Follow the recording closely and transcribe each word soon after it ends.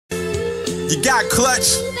You got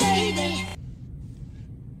clutch.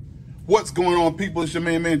 What's going on, people? It's your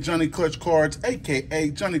man Johnny Clutch Cards, aka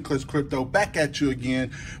Johnny Clutch Crypto, back at you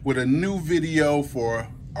again with a new video for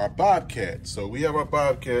our Bobcat. So we have our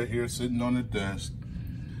Bobcat here sitting on the desk,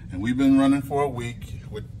 and we've been running for a week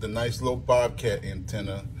with the nice little Bobcat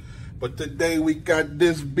antenna. But today we got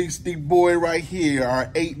this beastie boy right here,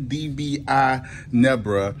 our 8 dBi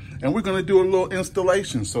Nebra, and we're gonna do a little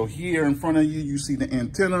installation. So here in front of you, you see the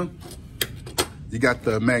antenna, you got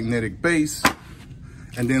the magnetic base,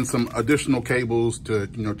 and then some additional cables to,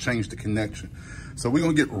 change the connection. So we're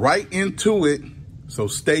gonna get right into it, so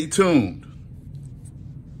stay tuned.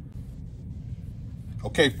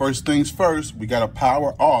 Okay, first things first, we gotta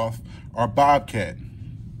power off our Bobcat.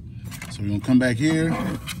 So we're gonna come back here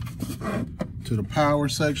to the power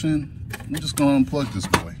section. We're just gonna unplug this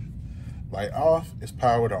boy. Light off, it's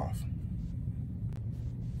powered off.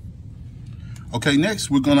 Okay,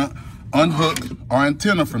 next we're gonna unhook our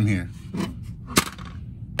antenna from here.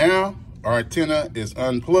 Now, our antenna is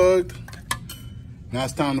unplugged. Now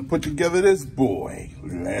it's time to put together this boy.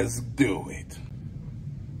 Let's do it.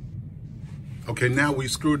 Okay, now we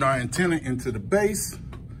screwed our antenna into the base.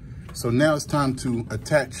 So now it's time to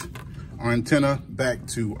attach our antenna back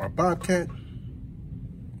to our Bobcat.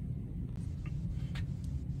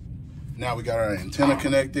 Now we got our antenna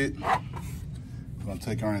connected. We're gonna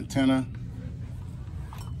take our antenna,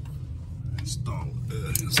 install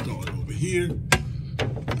it over here.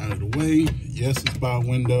 Out of the way. Yes, it's by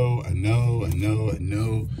window. I know.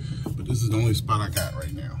 But this is the only spot I got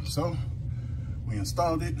right now. So we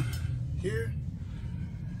installed it here.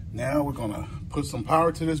 Now we're gonna put some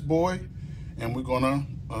power to this boy, and we're gonna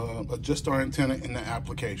adjust our antenna in the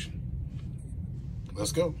application.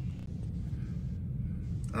 Let's go.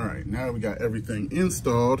 All right, now we got everything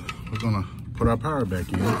installed. We're gonna put our power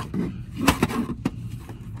back in.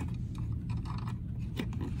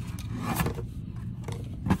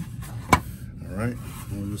 All right,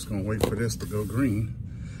 we're just gonna wait for this to go green.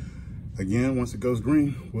 Again, once it goes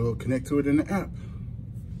green, we'll connect to it in the app.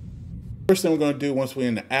 First thing we're gonna do once we're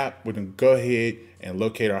in the app, we're gonna go ahead and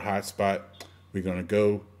locate our hotspot. We're gonna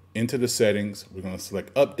go into the settings. We're gonna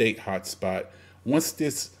select update hotspot. Once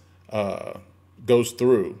this goes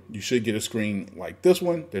through, you should get a screen like this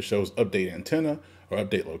one that shows update antenna or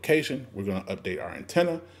update location. We're gonna update our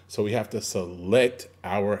antenna. So we have to select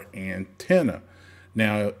our antenna.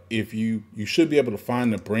 Now, if you should be able to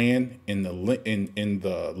find the brand in the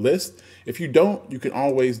list. If you don't, you can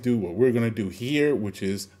always do what we're going to do here, which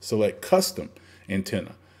is select custom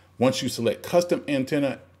antenna. Once you select custom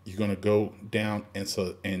antenna, you're going to go down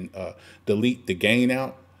and delete the gain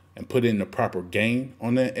out and put in the proper gain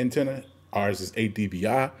on that antenna. Ours is 8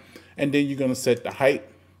 dBi, and then you're going to set the height.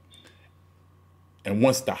 And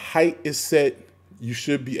once the height is set, you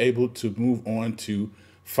should be able to move on to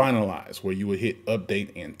finalize, where you would hit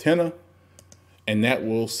update antenna, and that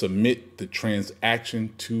will submit the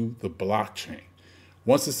transaction to the blockchain.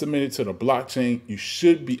 Once it's submitted to the blockchain, you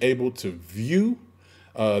should be able to view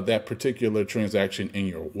that particular transaction in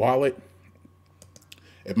your wallet.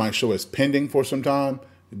 It might show as pending for some time.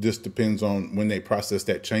 It just depends on when they process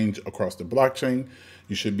that change across the blockchain.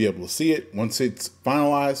 You should be able to see it. Once it's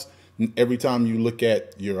finalized, every time you look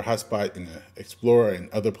at your hotspot in the Explorer and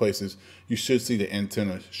other places, you should see the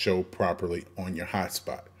antenna show properly on your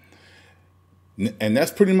hotspot. And that's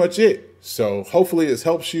pretty much it. So hopefully this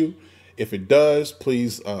helps you. If it does,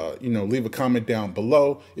 please, leave a comment down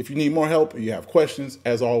below. If you need more help or you have questions,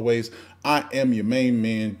 as always, I am your main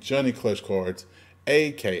man, Johnny Clutch Cards,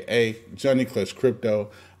 aka Johnny Clutch Crypto.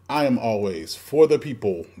 I am always for the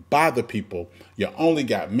people, by the people. You only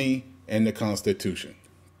got me and the Constitution.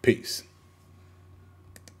 Peace.